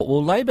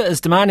Well, Labor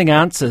is demanding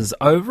answers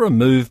over a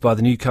move by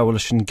the new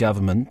coalition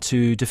government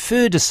to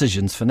defer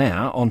decisions for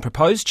now on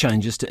proposed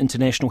changes to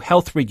international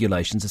health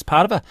regulations as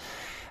part of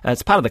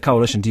the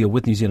coalition deal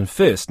with New Zealand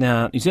First.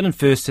 Now, New Zealand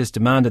First has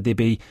demanded there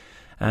be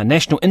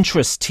national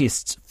interest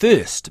tests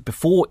first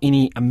before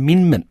any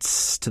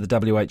amendments to the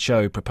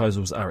WHO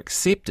proposals are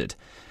accepted.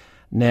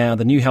 Now,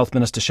 the new Health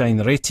Minister,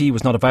 Reti,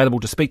 was not available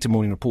to speak to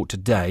Morning Report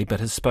today,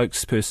 but his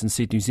spokesperson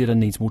said New Zealand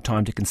needs more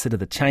time to consider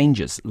the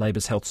changes.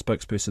 Labour's health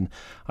spokesperson,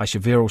 Ayesha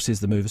Verrall,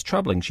 says the move is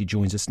troubling. She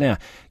joins us now.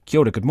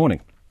 Kia ora, good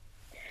morning.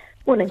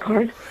 Morning,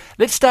 Corin.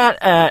 Let's start,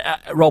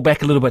 roll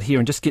back a little bit here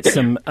and just get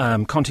some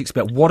context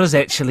about what is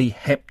actually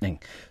happening.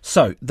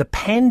 So, the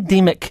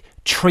pandemic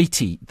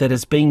treaty that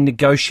is being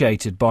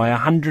negotiated by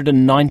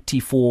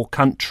 194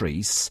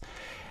 countries.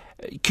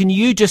 Can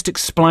you just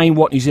explain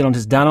what New Zealand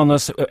has done on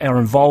this, our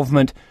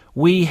involvement?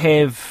 We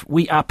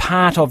are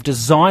part of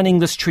designing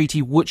this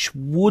treaty, which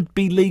would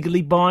be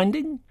legally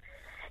binding?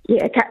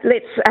 Yeah,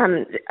 let's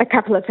a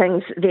couple of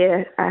things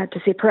there to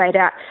separate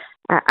out.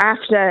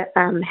 After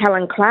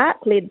Helen Clark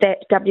led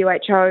that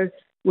WHO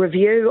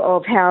review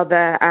of how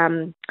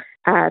the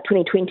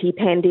 2020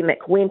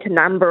 pandemic went, a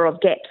number of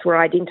gaps were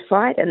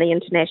identified in the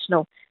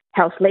international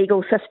health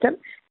legal system.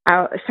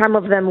 Some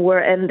of them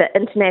were in the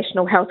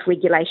international health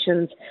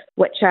regulations,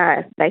 which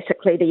are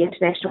basically the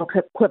international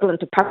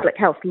equivalent of public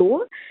health law.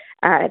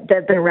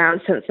 They've been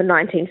around since the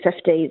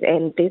 1950s,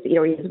 and there's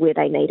areas where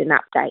they need an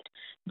update.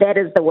 That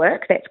is the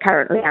work that's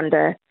currently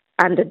under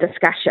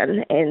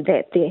discussion, and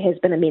that there has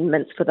been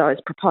amendments for those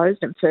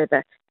proposed, and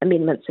further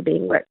amendments are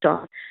being worked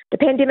on. The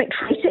pandemic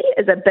treaty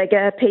is a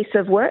bigger piece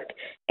of work,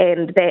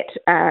 and that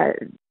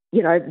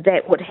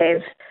that would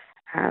have.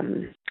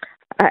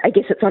 I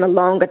guess it's on a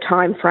longer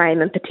time frame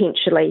and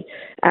potentially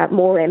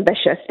more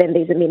ambitious than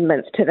these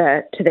amendments to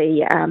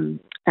the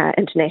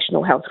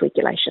international health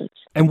regulations.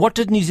 And what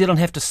did New Zealand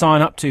have to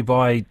sign up to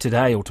by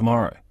today or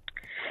tomorrow?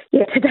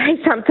 Yeah, today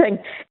something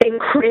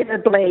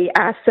incredibly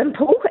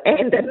simple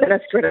and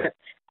administrative.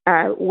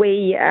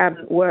 We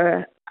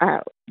were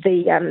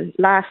the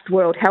last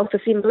World Health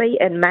Assembly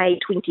in May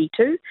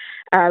 22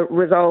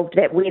 resolved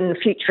that when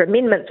future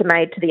amendments are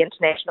made to the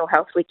international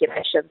health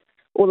regulations,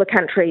 all the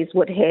countries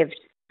would have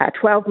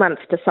 12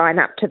 months to sign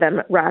up to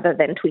them rather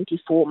than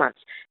 24 months,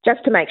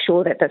 just to make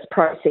sure that this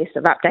process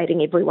of updating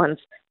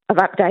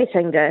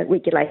updating the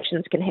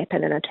regulations can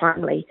happen in a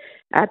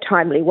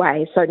timely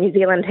way. So New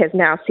Zealand has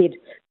now said,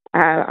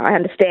 I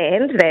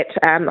understand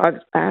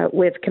that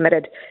we've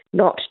committed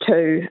not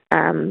to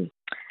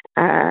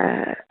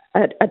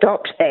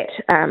adopt that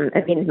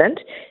amendment,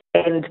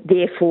 and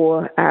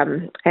therefore,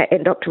 and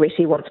Dr.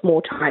 Reti wants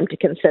more time to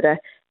consider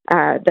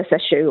this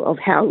issue of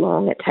how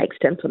long it takes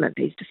to implement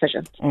these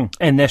decisions.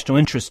 And national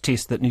interest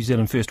tests that New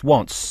Zealand First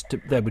wants,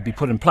 that would be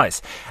put in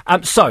place.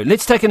 So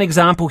let's take an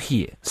example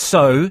here.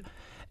 So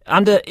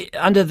under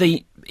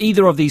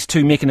either of these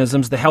two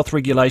mechanisms, the health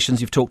regulations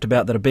you've talked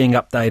about that are being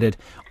updated,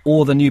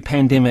 or the new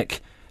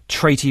pandemic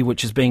treaty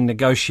which is being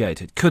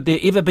negotiated, could there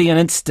ever be an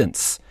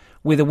instance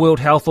where the World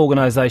Health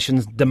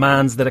Organisation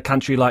demands that a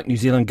country like New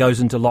Zealand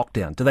goes into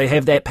lockdown? Do they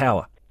have that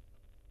power?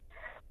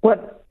 Well,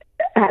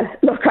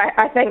 look,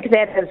 I think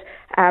that is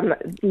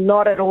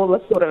not at all the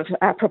sort of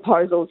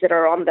proposals that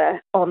are on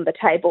the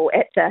table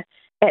at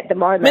the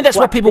moment. I mean, that's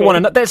what people want to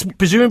know. That's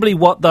presumably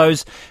what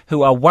those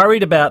who are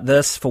worried about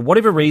this, for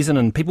whatever reason,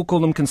 and people call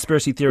them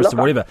conspiracy theorists or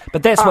whatever,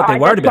 but that's what they're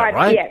worried about,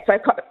 right? Yeah, so,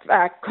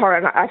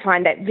 Corin, I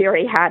find that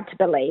very hard to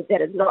believe.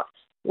 That is not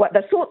what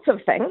the sorts of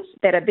things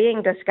that are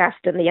being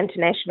discussed in the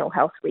international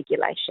health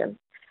regulations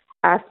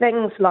are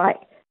things like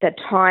the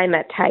time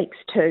it takes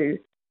to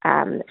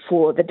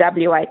for the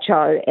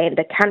WHO and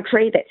a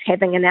country that's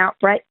having an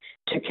outbreak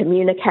to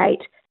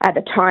communicate,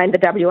 the time the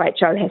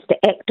WHO has to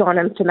act on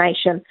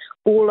information,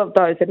 all of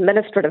those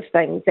administrative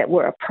things that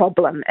were a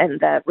problem in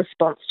the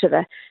response to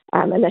the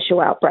initial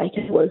outbreak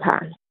in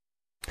Wuhan.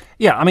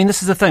 Yeah, I mean,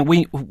 this is the thing.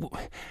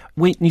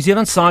 New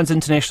Zealand signs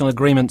international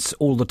agreements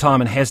all the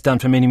time and has done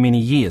for many, many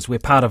years. We're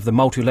part of the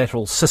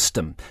multilateral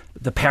system,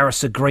 the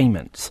Paris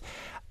Agreement.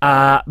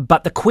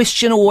 But the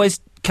question always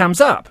comes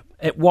up,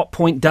 at what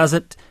point does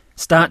it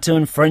start to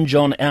infringe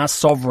on our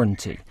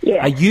sovereignty?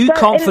 Yeah. Are you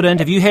confident,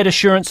 have you had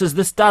assurances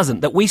this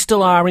doesn't, that we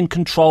still are in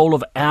control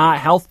of our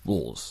health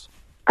laws?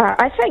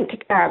 I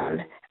think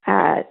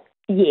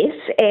yes,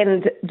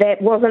 and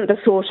that wasn't the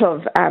sort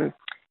of...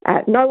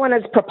 no one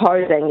is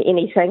proposing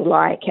anything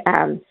like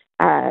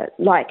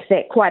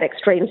that quite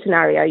extreme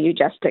scenario you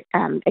just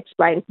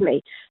explained to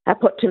me,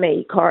 put to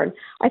me, Corin.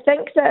 I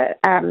think the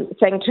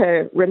thing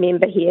to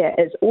remember here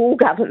is all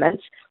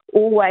governments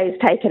always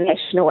take a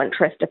national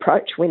interest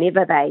approach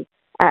whenever they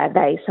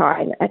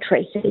sign a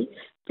treaty.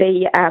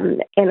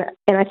 And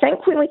I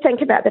think when we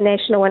think about the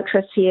national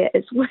interest here,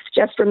 it's worth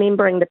just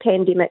remembering the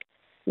pandemic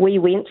we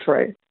went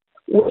through.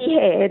 We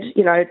had,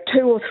 2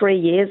 or 3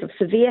 years of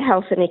severe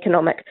health and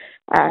economic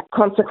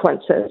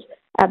consequences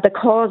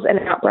because an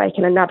outbreak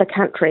in another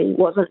country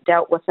wasn't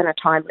dealt with in a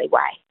timely way.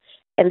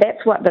 And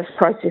that's what this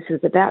process is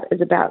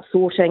about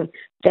sorting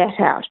that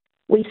out.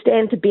 We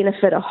stand to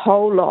benefit a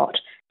whole lot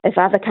if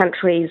other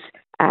countries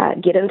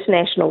get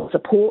international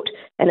support,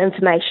 and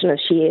information is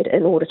shared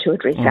in order to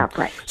address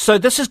outbreaks. So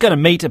this is going to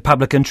meet a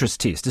public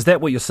interest test. Is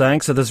that what you're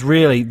saying? So there's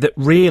really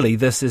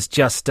this is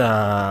just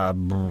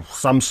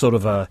some sort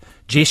of a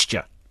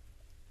gesture.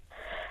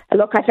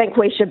 Look, I think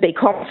we should be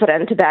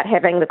confident about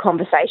having the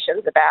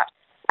conversations about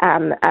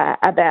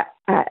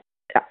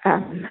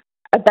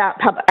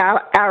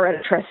our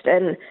interest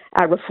in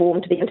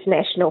reform to the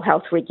international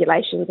health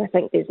regulations. I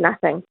think there's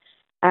nothing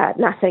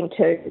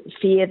to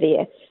fear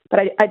there. But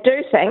I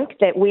do think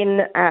that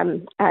when,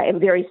 and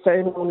very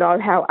soon we'll know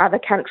how other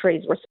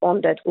countries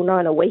responded, we'll know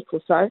in a week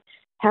or so,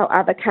 how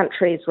other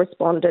countries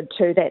responded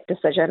to that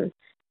decision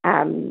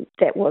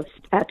that was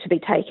to be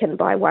taken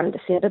by 1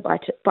 December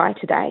by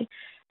today.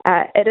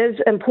 It is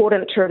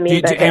important to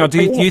remember.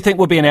 Do you think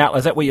we'll be an outlier?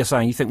 Is that what you're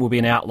saying? You think we'll be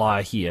an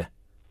outlier here?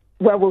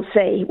 Well, we'll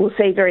see. We'll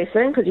see very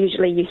soon, because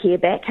usually you hear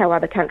back how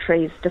other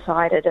countries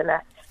decided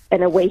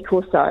in a week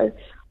or so.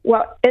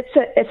 Well, if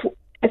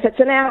it's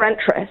in our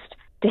interest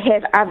to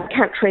have other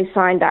countries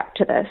signed up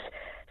to this,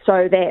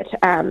 so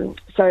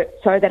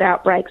that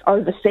outbreaks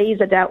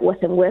overseas are dealt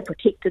with and we're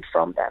protected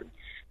from them,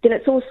 then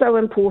it's also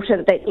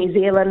important that New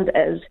Zealand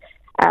is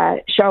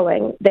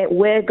showing that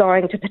we're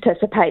going to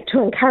participate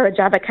to encourage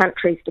other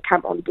countries to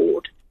come on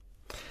board.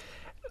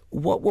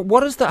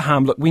 What is the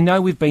harm? Look, we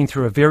know we've been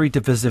through a very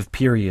divisive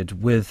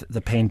period with the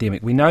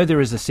pandemic. We know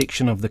there is a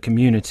section of the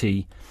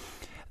community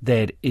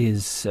that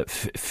is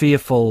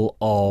fearful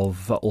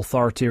of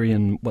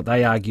authoritarian, what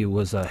they argue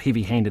was a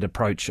heavy-handed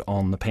approach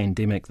on the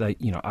pandemic. They,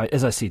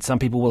 as I said, some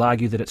people will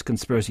argue that it's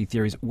conspiracy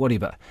theories,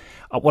 whatever.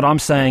 What I'm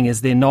saying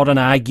is they're not an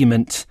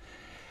argument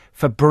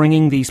for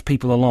bringing these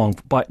people along,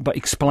 by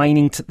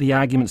explaining the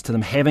arguments to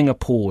them, having a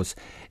pause,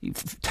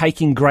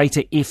 taking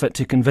greater effort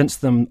to convince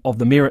them of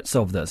the merits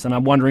of this. And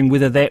I'm wondering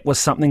whether that was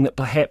something that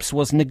perhaps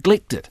was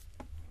neglected.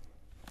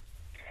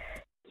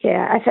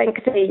 Yeah, I think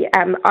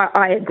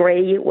I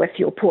agree with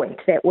your point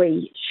that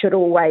we should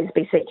always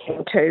be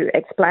seeking to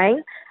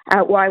explain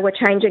why we're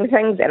changing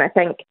things. And I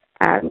think,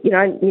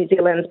 New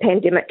Zealand's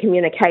pandemic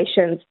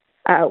communications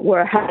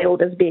were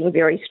hailed as being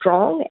very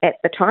strong at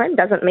the time.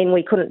 Doesn't mean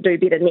we couldn't do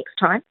better next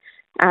time,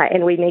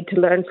 and we need to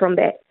learn from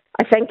that.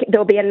 I think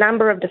there'll be a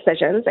number of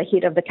decisions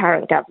ahead of the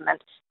current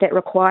government that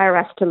require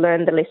us to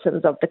learn the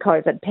lessons of the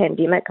COVID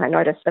pandemic. I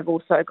notice they've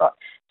also got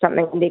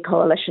something in their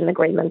coalition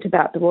agreement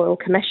about the Royal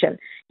Commission.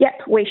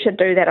 Yep, we should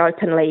do that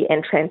openly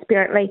and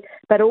transparently,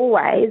 but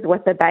always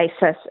with the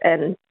basis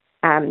in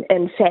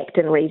fact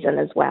and reason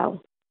as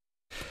well.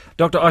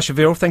 Dr. Ayesha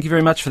Verrall, thank you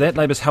very much for that.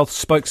 Labour's health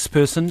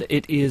spokesperson.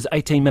 It is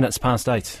 18 minutes past 8.